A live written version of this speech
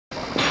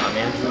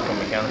I'm Andrew from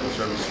Mechanical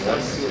Service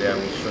 1, and today I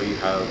will show you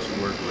how to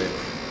work with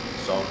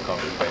soft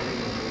copper pipe.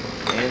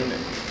 In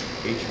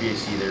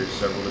HVAC, there's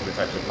several different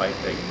types of pipe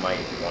that you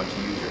might want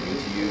to use or need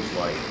to use,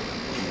 like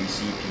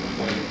PVC,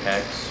 PVE,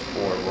 PEX,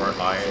 or wrought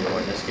iron, or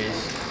in this case,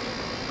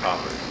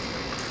 copper.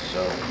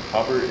 So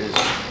copper is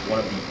one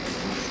of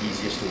the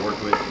easiest to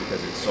work with because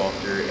it's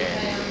softer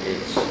and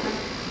it's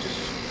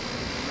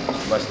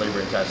just less labor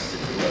intensive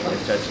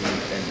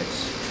and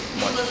it's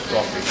much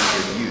softer,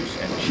 easier to use,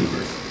 and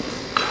cheaper.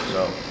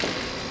 So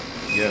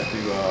you have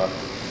to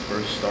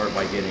first start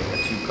by getting a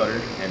tube cutter,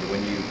 and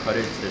when you cut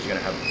it, it's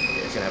gonna have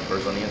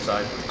burrs on the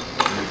inside.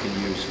 And you can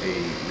use a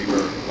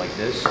reamer like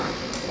this,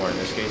 or in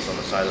this case, on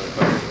the side of the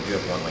cutter, you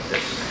have one like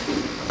this.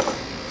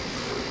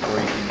 Or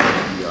you can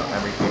use the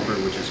emery paper,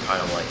 which is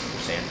kind of like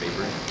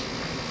sandpaper.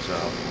 So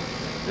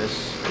this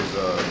is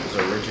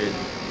a rigid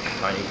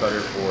tiny cutter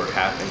for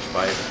half-inch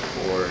pipe,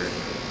 or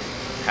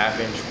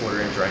half-inch,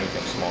 quarter-inch, or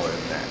anything smaller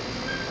than that.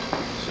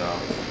 So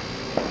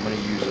I'm going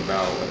to use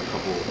about a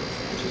couple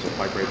inches of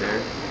pipe right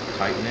there,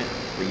 tighten it,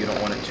 but you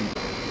don't want it too.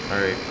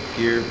 Alright,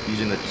 here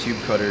using the tube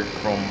cutter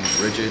from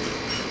Rigid,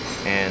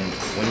 and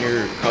when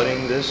you're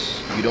cutting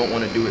this, you don't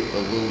want to do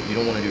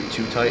it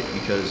too tight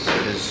because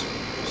it is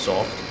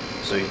soft,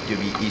 so it'll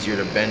be easier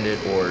to bend it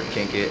or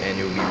kink it, and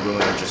it'll be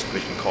ruined or just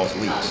it can cause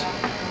leaks.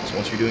 So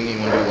once you're doing it, you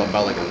want to do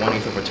about like a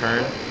 1/8 of a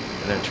turn,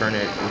 and then turn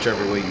it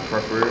whichever way you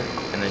prefer,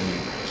 and then you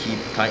keep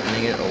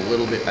tightening it a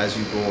little bit as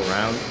you go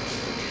around,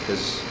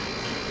 because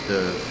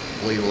the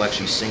blade will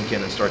actually sink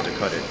in and start to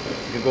cut it.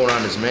 You can go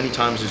around as many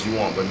times as you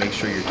want, but make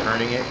sure you're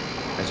turning it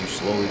as you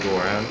slowly go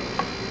around,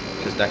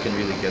 because that can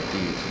really get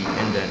the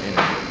indent in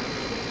it.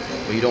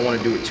 But you don't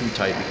want to do it too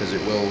tight because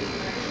it will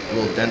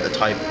dent the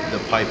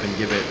pipe and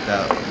give it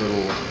that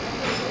little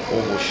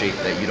oval shape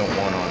that you don't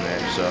want on there.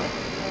 So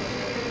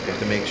you have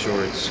to make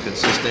sure it's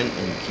consistent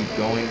and you keep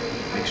going.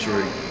 Make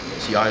sure,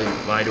 see,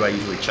 when I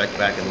usually check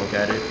back and look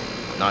at it,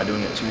 not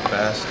doing it too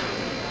fast.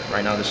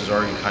 Right now this is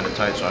already kind of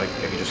tight, so I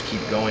can just keep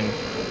going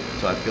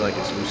until I feel like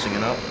it's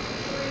loosening up.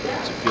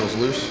 Once it feels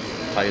loose,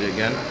 tight it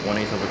again,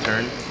 1/8 of a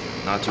turn,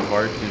 not too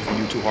hard, because if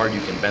you do too hard,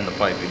 you can bend the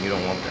pipe, and you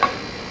don't want that.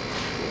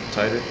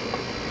 Tighter,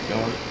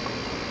 going.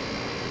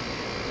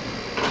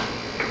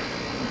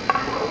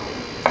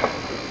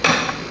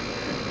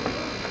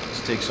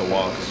 This takes a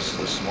while because this is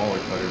a smaller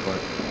cutter, but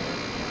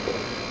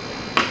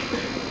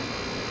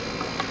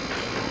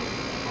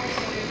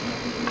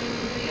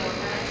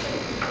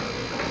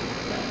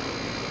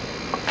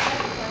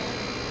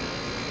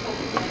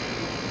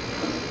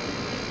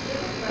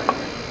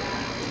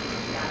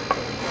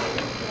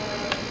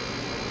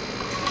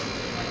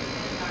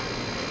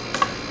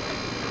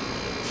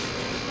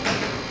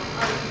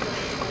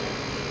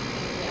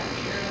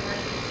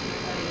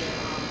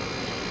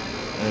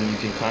and you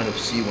can kind of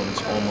see when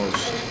it's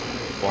almost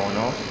falling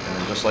off, and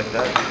then just like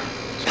that,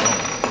 it's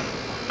gone.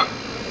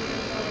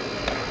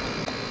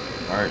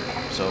 Alright,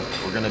 so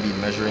we're going to be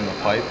measuring the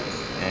pipe,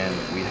 and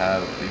we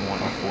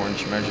want a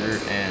 4-inch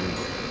measure, and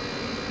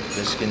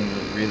this can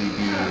really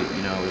be,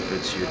 you know, if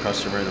it's your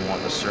customer that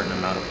wants a certain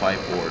amount of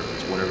pipe, or if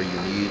it's whatever you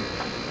need,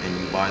 and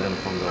you buy them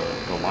from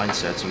the line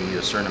sets, and you need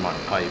a certain amount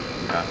of pipe,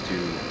 you have to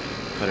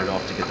cut it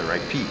off to get the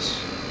right piece.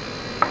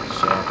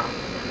 So,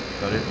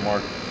 cut it,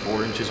 mark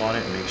 4 inches on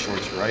it, and make sure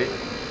it's right.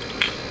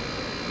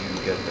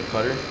 You get the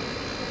cutter,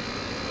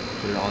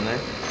 put it on there,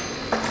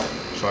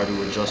 try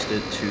to adjust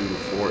it to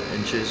 4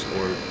 inches,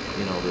 or,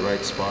 you know, the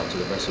right spot to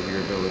the best of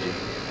your ability.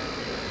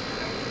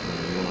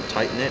 And you want to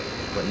tighten it,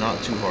 but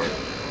not too hard.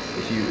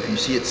 If you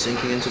see it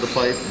sinking into the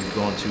pipe, you've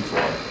gone too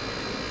far.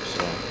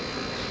 So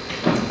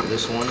for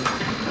this one,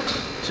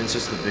 since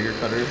it's the bigger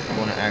cutter, you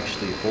want to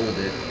actually hold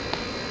it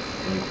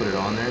when you put it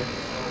on there,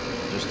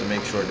 just to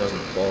make sure it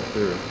doesn't fall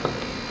through.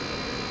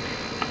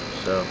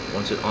 So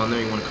once it's on there,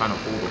 you want to kind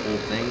of hold the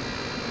whole thing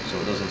so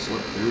it doesn't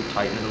slip through.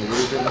 Tighten it a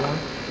little bit more,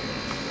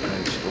 and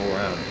then just go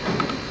around.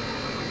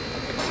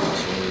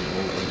 Slowly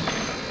hold it.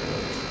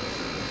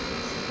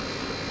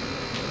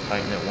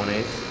 Tighten it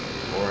 1/8,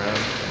 go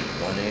around,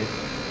 1/8,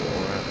 go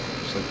around,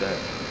 just like that.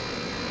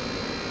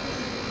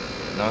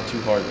 Not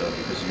too hard though,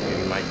 because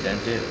you might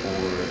dent it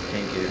or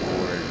kink it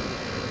or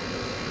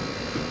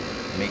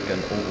make an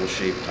oval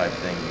shape type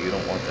thing. You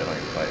don't want that on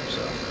your pipe,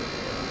 so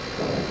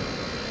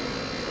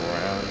go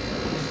around.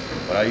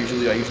 But I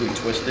usually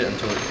twist it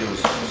until it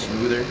feels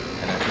smoother,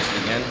 and then twist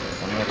it again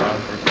one more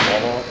time for it to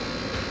fall off,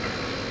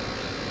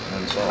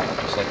 and it's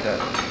off, just like that.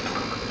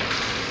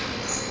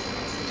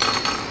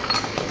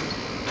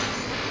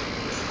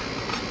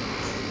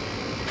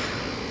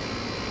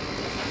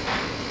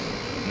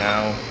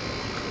 Now,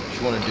 what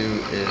you want to do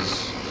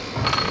is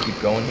keep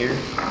going here.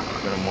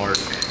 I'm going to mark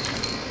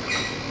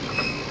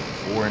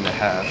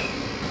 4.5.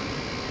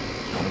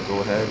 I'm going to go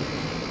ahead.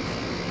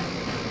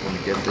 I'm going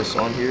to get this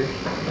on here.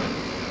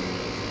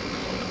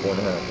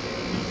 4.5.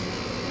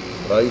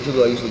 But I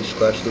usually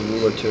scratch the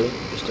ruler too,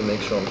 just to make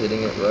sure I'm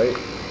hitting it right.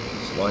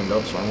 It's lined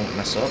up so I won't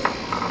mess up.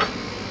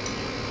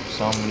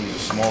 So I'm going to use a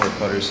smaller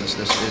cutter since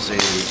this is a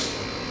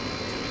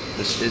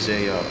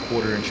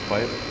 1/4 inch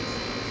pipe.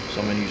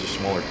 So I'm going to use a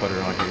smaller cutter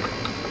on here.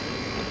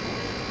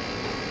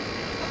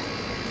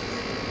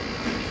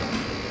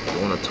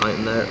 to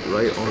tighten that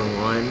right on the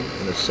line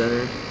in the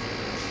center,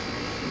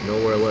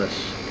 nowhere less.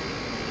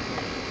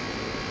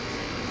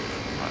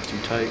 Not too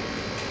tight,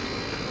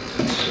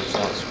 so it's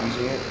not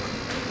squeezing it.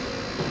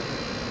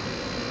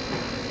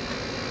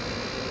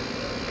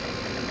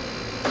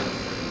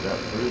 Do that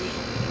first,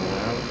 go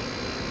around.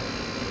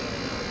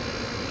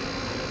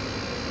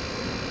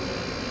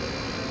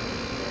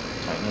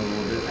 Tighten it a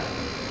little bit.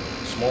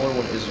 The smaller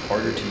one is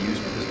harder to use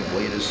because the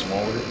blade is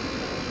smaller,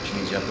 which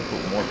means you have to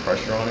put more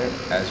pressure on it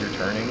as you're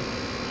turning,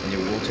 and it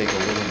will take a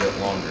little bit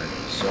longer.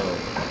 So,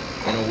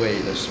 in a way,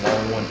 the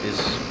smaller one is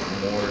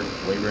more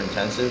labor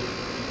intensive,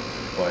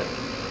 but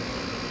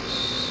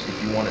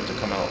if you want it to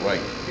come out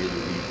right, it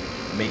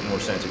would make more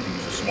sense if you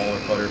use a smaller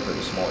cutter for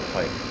the smaller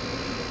pipe.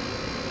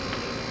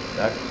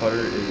 That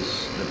cutter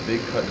is, the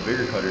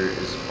bigger cutter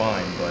is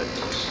fine, but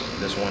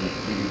this one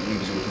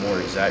leaves you with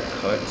more exact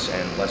cuts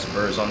and less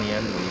burrs on the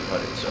end when you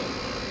cut it, so.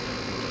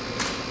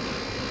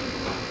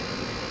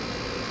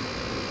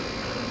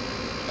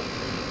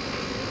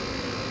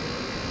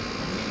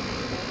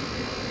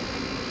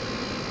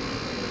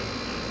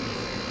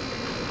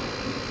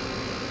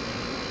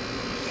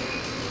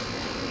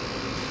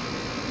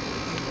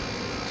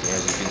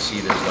 As you can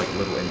see, there's like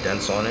little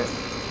indents on it.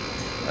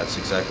 That's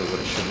exactly what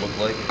it should look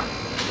like.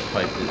 The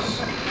pipe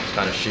is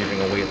kind of shaving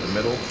away at the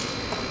middle.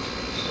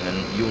 And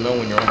you'll know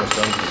when you're almost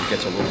done because it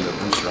gets a little bit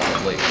looser on the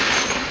blade.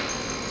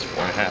 It's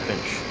 4.5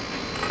 inch.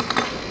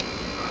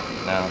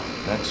 Now,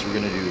 next we're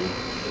going to do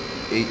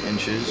 8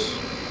 inches.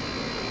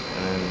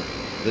 And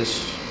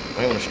this,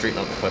 I want to straighten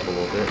out the pipe a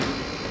little bit.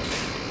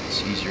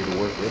 It's easier to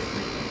work with.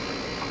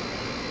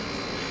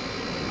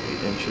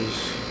 8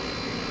 inches.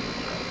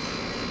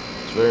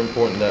 It's very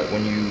important that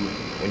when you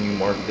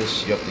mark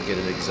this, you have to get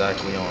it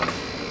exactly on.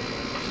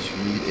 If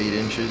you need 8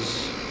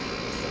 inches,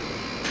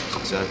 that's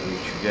exactly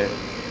what you get.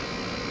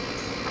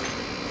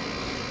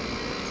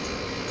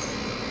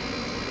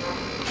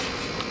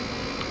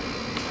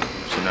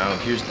 So now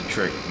here's the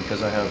trick.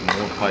 Because I have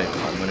more pipe,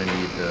 I'm going to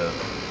need the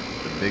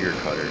bigger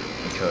cutter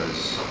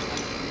because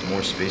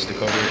more space to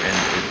cover and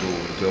it will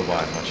go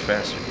by much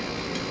faster.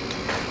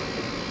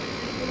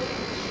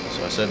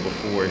 So I said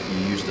before, if you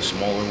use the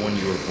smaller one,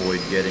 you avoid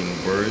getting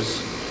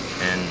burrs,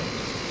 and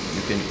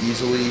you can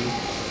easily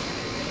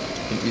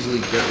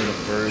get rid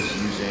of burrs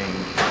using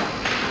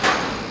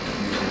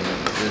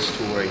this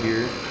tool right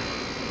here.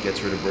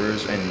 Gets rid of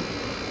burrs, and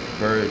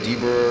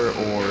deburr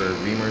or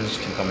reamers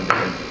can come in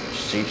different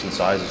shapes and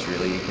sizes.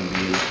 Really, it can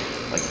be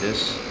like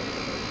this,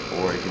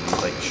 or it can be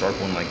like a sharp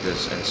one like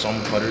this. And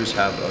some cutters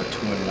have a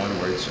 2-in-1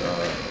 where it's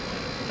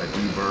a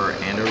deburr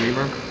and a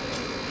reamer,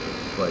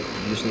 but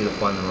you just need to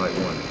find the right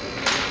one.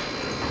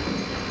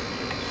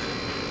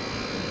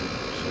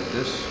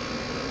 This,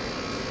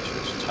 make sure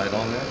it's tight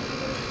on there,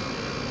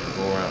 and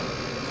go around.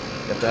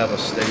 You have to have a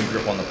steady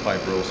grip on the pipe,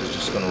 or else it's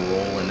just going to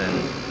roll and then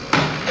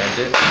bend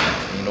it,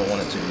 and you don't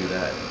want it to do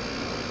that.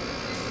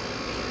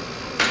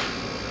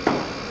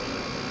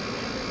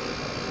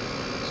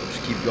 So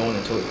just keep going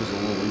until it feels a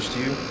little loose to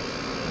you,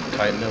 and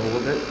tighten it a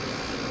little bit,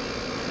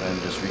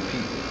 and just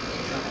repeat.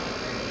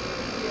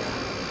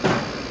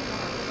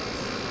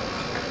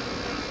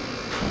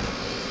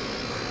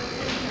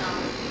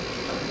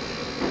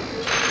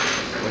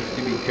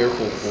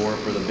 Careful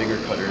for the bigger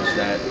cutters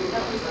that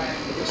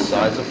the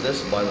sides of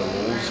this by the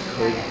rolls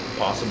could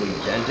possibly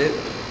dent it,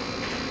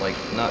 like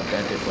not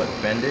dent it but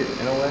bend it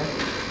in a way,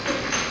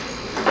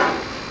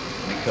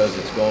 because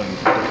it's going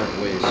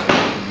different ways, so you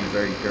have to be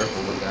very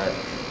careful with that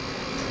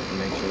and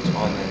make sure it's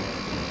on there,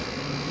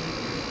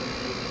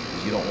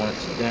 because you don't want it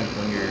to dent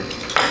when you're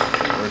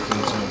working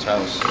in someone's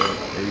house. So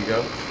there you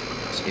go,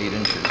 it's 8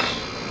 inches.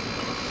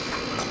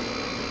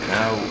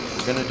 Now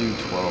we're going to do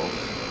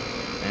 12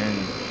 and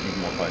need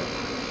more pipe.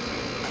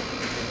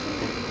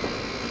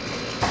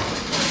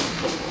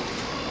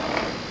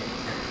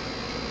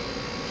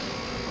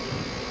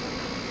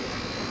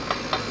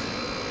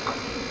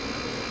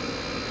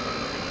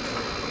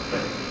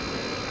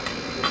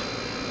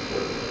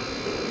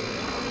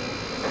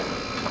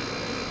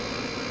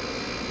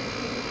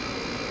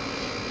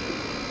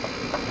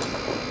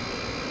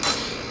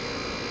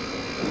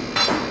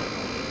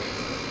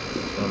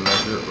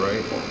 Measure it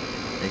right,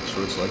 make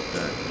sure it's like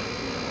that.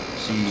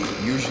 See,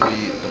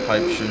 usually the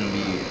pipe shouldn't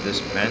be this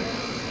bent,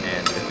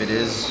 and if it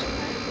is,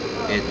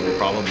 it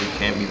probably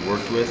can't be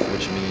worked with,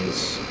 which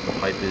means the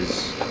pipe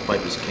is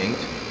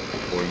kinked,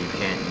 or you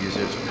can't use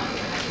it.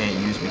 You can't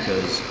use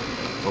because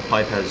if a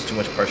pipe has too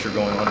much pressure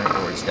going on it,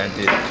 or it's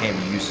dented, it can't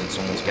be used in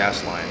someone's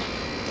gas line,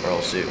 or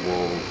else it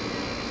will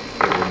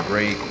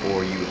break,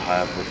 or you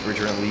have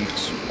refrigerant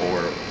leaks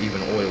or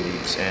even oil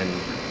leaks. And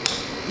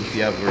if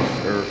you have a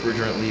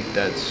refrigerant leak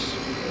that's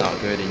not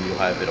good and you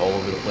have it all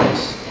over the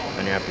place,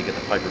 then you have to get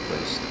the pipe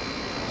replaced.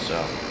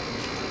 So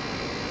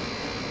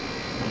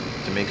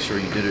to make sure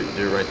you did it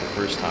right the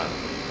first time,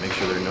 make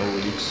sure there are no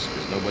leaks,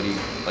 because nobody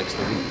likes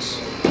the leaks.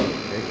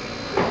 Okay,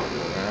 go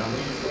around.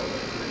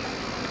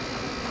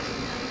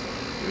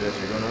 Do as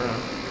you're going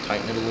around.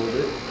 Tighten it a little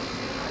bit.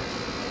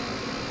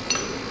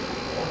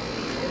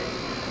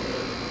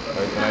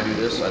 When I do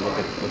this, I look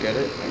at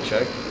it, I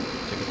check,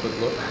 take a quick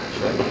look,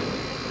 check,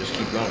 just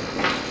keep going.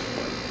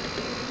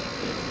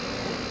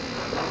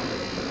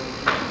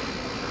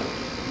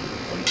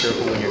 Be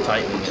careful when you're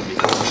tightening it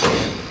because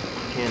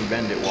you can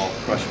bend it while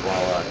cutting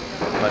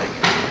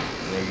it.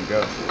 And there you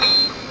go.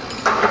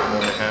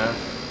 4.5,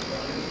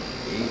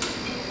 8,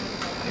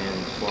 and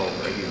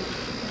 12 right here.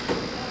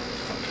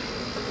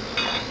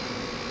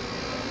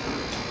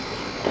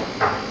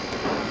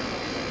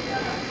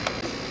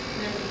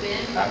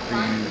 After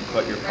you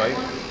cut your pipe,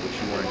 what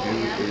you want to do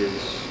is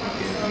you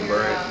can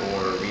deburr it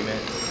or ream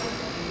it.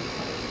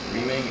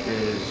 Reaming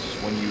is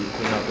when you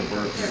clean out the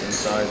burr from the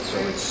inside, so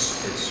it's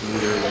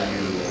smoother when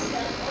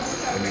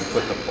you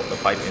put the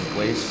pipe in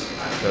place.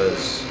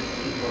 Because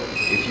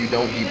if you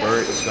don't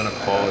deburr it, it's going to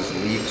cause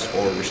leaks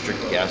or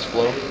restrict gas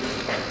flow.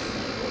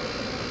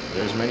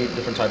 There's many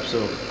different types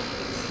of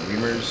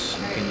reamers.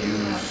 You can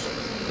use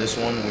this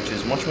one, which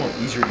is much more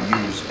easier to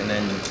use, and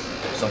then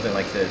something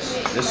like this.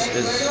 This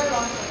is,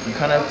 you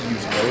kind of have to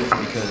use both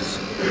because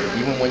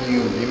even when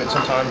you ream it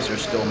sometimes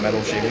there's still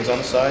metal shavings on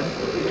the side.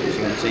 So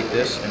you want to take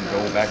this and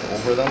go back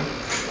over them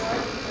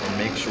and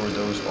make sure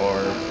those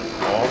are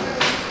off.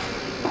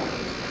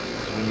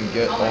 So when you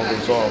get all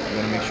those off, you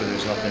want to make sure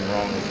there's nothing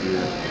wrong with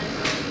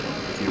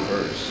your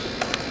burrs.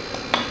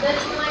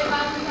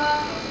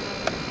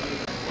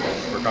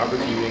 For copper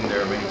tubing,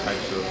 there are many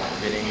types of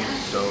fittings,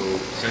 so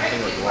same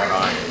thing with wrought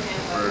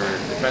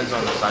iron. Depends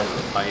on the size of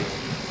the pipe.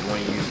 You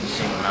want to use the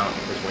same amount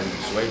because when you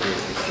swage it,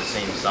 it's the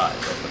same size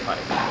of the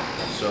pipe.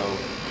 So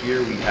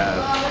here we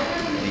have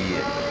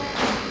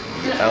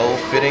the L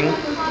fitting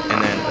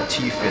and then a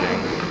T fitting,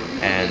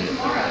 and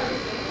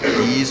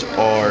these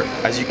are,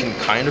 as you can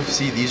kind of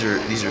see, these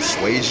are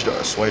swaged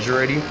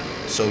already,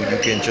 so you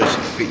can just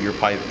fit your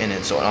pipe in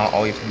it. So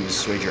all you have to do is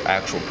swage your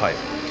actual pipe.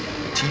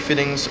 T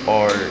fittings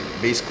are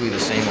basically the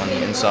same on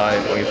the inside.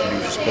 All you have to do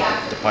is just put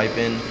the pipe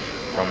in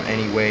from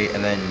any way,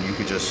 and then you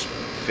could just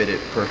fit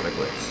it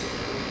perfectly.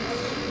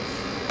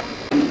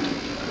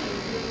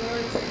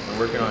 When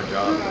working on a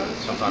job,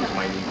 sometimes you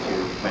might need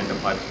to bend a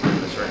pipe to put it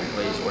in a certain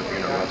place, or if you're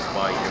in a rough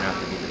spot, you're gonna have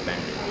to need to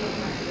bend it.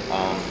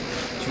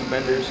 Tube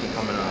benders can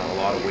come in a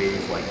lot of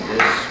ways, like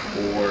this,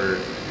 or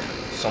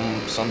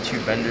some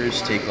tube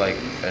benders take like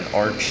an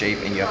arc shape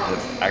and you have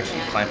to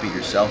actually clamp it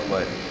yourself,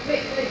 but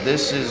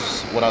this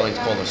is what I like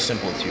to call a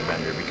simple tube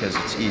bender because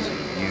it's easy.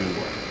 You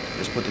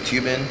just put the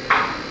tube in,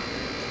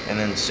 and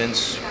then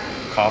since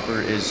copper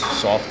is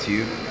soft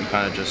tube, you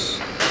kind of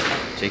just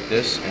take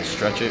this and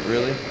stretch it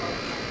really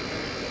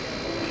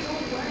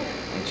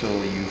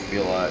until you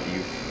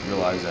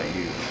realize that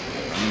you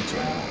need to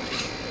anymore.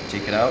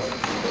 Take it out,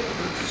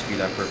 it'll just be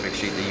that perfect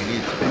shape that you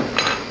need it to be.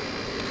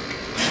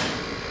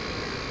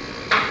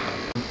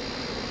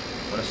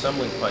 When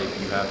assembling pipe,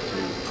 you have to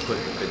put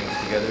the fittings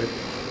together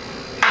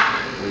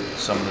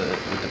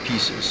with the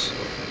pieces.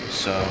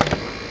 So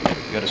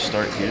you got to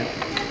start here.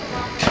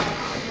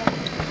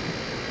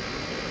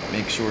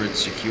 Make sure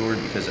it's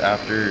secured because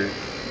after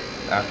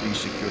you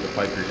secure the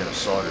pipe, you're gonna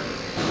solder it,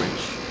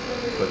 which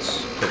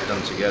puts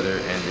them together,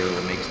 and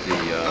it makes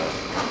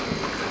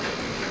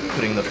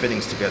putting the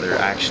fittings together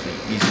actually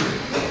easier.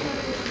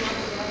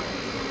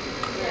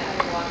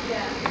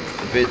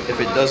 If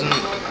it doesn't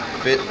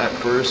fit at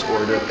first,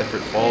 or if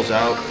it falls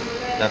out,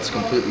 that's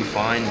completely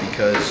fine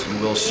because you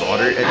will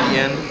solder it at the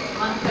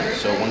end.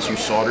 So once you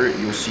solder it,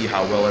 you'll see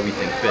how well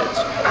everything fits.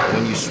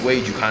 When you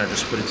swage, you kind of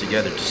just put it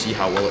together to see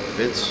how well it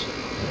fits,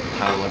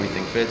 how well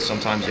everything fits.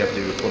 Sometimes you have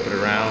to flip it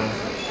around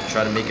to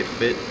try to make it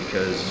fit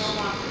because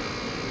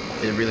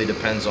it really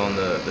depends on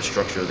the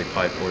structure of the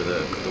pipe or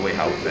the way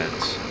how it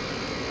bends.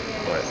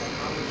 But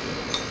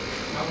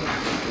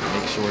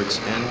make sure it's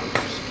in,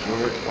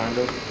 secure it kind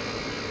of.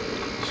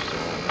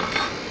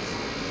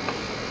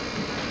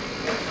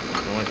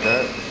 Like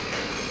that.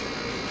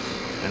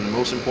 And the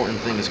most important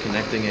thing is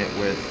connecting it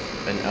with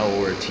an L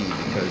or a T,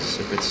 because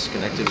if it's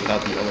connected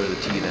without the L or the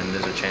T, then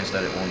there's a chance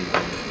that it won't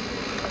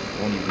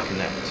even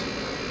connect.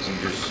 So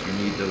you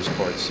need those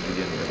parts to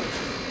begin with.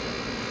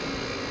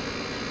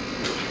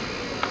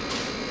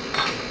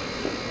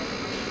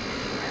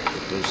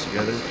 Put those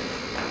together.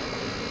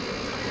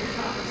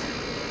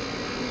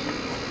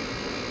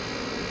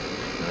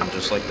 And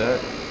just like that,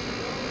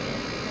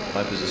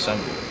 pipe is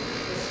assembled.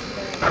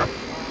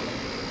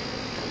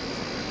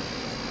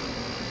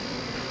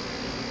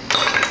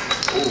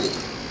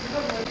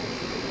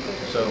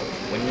 So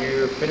when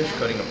you're finished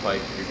cutting a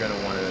pipe, you're going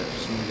to want to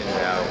smoothen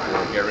it out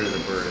or get rid of the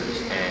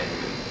burrs, and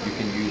you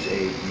can use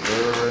a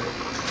deburrer,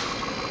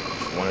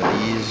 one of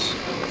these,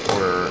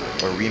 or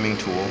a reaming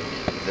tool,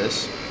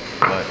 this,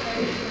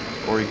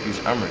 or you can use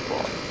emery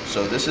cloth.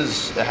 So it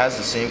has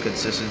the same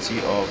consistency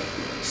of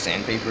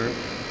sandpaper,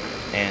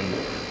 and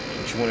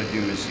what you want to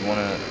do is you want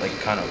to like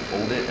kind of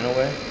fold it in a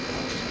way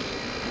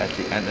at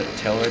the end of the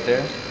tail right there,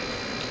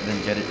 and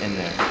then get it in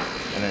there,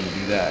 and then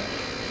do that.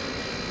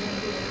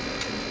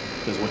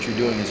 Because what you're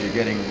doing is you're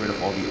getting rid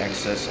of all the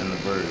excess and the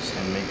burrs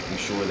and making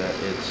sure that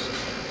it's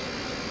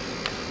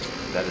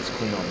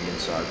clean on the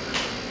inside.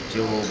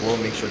 Deal a little blow,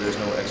 make sure there's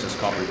no excess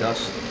copper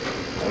dust.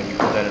 So when you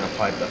put that in a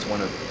pipe, it's going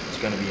to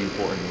be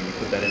important. When you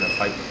put that in a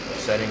pipe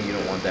setting, you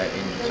don't want that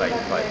inside your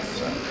pipe.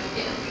 So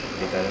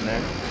get that in there.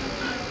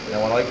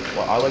 Now what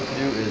I like to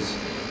do is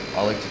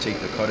I like to take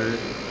the cutter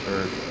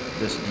or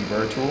this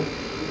deburr tool,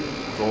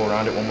 go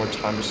around it one more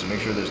time just to make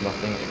sure there's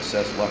nothing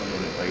excess left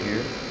in it right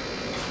here.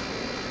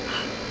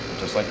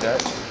 Just like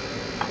that.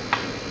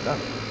 Done.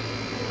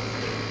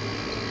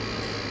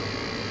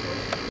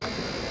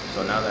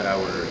 So now that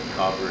our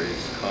copper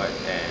is cut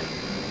and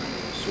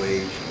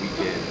swaged, we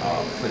can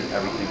put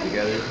everything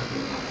together.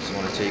 So you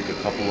want to take a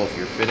couple of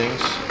your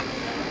fittings,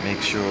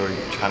 make sure you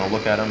kind of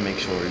look at them, make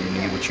sure you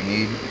need what you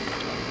need.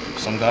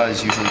 Some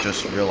guys usually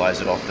just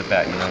realize it off the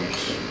bat, you know, you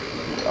just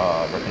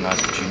recognize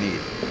what you need.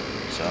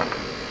 So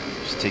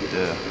just take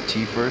the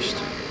T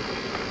first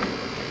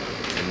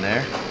in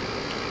there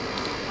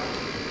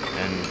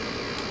and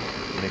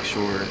make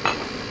sure,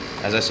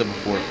 as I said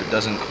before, if it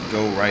doesn't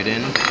go right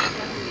in,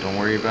 don't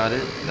worry about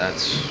it,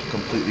 that's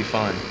completely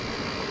fine.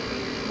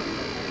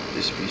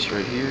 This piece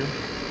right here,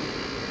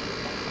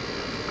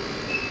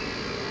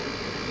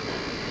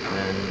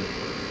 and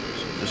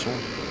this one.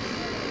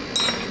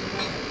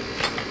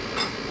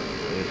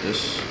 Get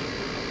this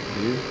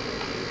here,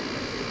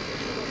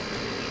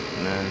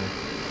 and then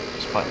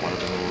this pipe might have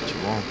been a little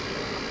too long.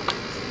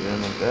 Get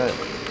in like that.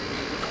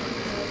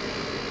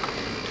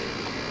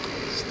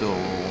 Still a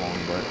little long,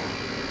 but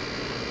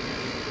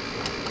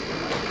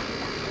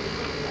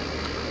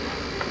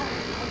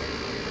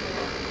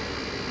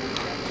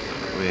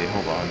wait,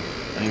 hold on.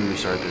 I need to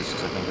restart this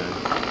because I think I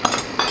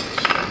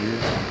here.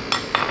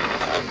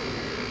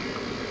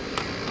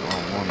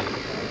 Wrong one.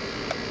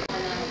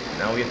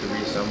 Now we have to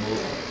reassemble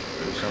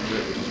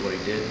it, which is what he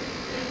did.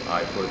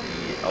 I put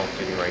the L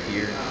fitting right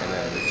here, and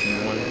then the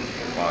T one,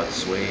 it's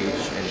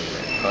swaged and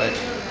cut.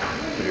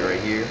 Put it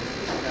right here.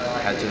 I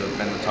had to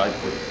bend the pipe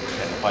with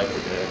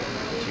the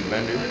T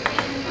bender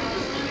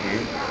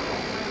here,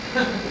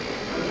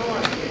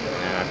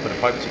 and I put a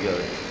pipe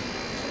together.